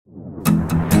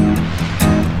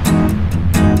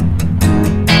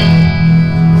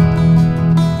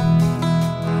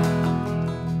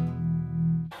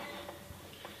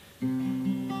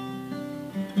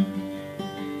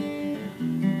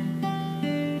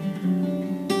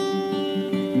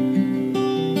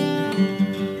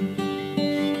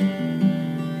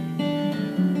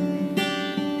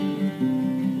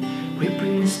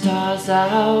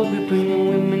out. We bring the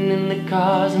women in the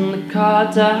cars and the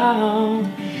car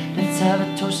down. Let's have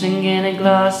a toast and get a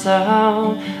glass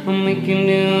out, and we can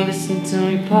do this until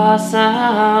we pass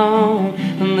out.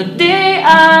 And the day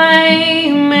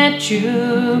I met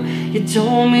you, you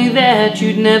told me that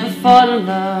you'd never fall in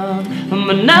love.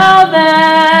 But now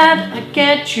that I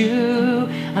get you,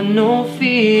 I know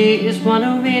fear is what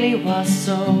it really was.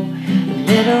 So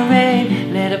let it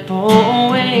rain, let it pour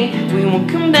away. We won't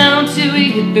come down till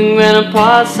we hit the ground and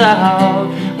pass out.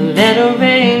 Let it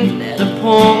rain, let it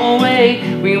pour away.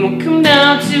 We won't come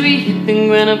down till we hit the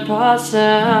ground and pass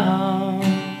out.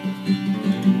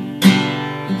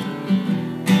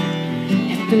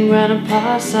 Hit the ground and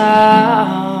pass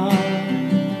out.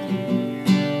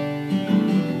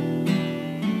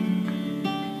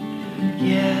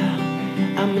 Yeah,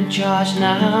 I'm in charge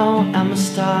now, I'm a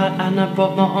star, and I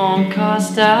brought my own car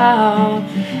style.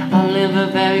 I live a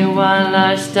very wild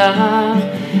lifestyle,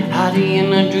 hiding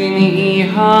in a dream, you eat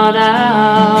your heart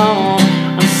out.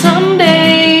 On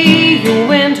Sunday you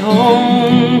went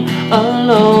home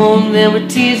alone, there were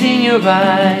tears in your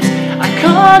eyes. I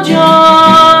called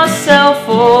your cell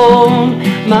phone,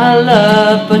 my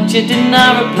love, but you did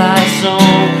not reply. So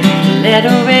let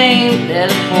it rain, let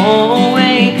it pour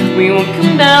away. We won't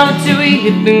come down till we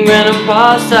hit the ground and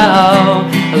pass out.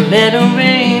 Let it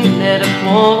rain, let it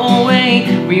pour away.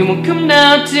 We won't come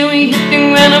down till we hit the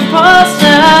ground and pass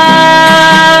out.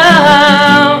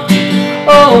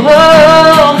 Oh,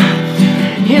 oh,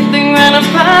 hit the ground and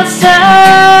pass out.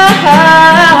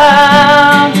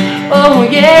 Oh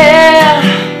yeah,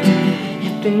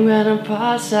 hit the ground and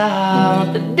pass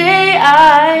out. The day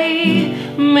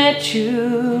I met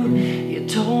you, you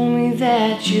told me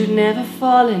that you'd never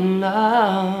fall in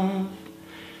love.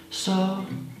 So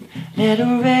let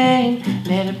it rain,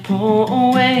 let it pour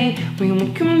away. We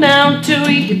won't come down till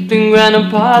we hit the ground and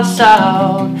pass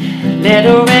out. Let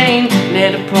it rain,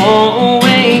 let it pour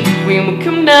away. We won't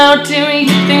come down till we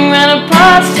hit the ground and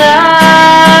pass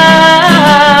out.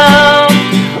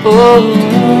 Oh,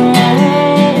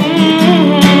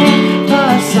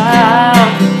 pass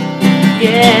out,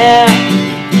 yeah.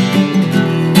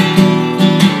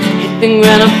 Hit the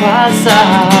ground and pass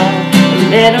out.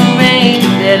 Let it rain,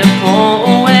 let it pour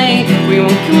away. We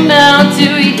won't come down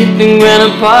till we hit the ground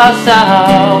and pass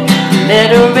out.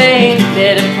 Let it rain,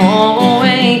 let it pour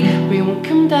away. We won't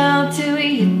come down till we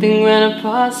hit the ground and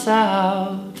pass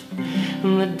out.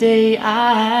 And the day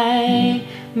I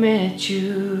met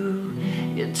you,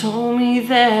 you told me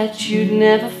that you'd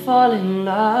never fall in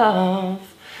love.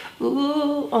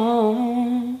 Ooh,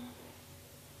 oh.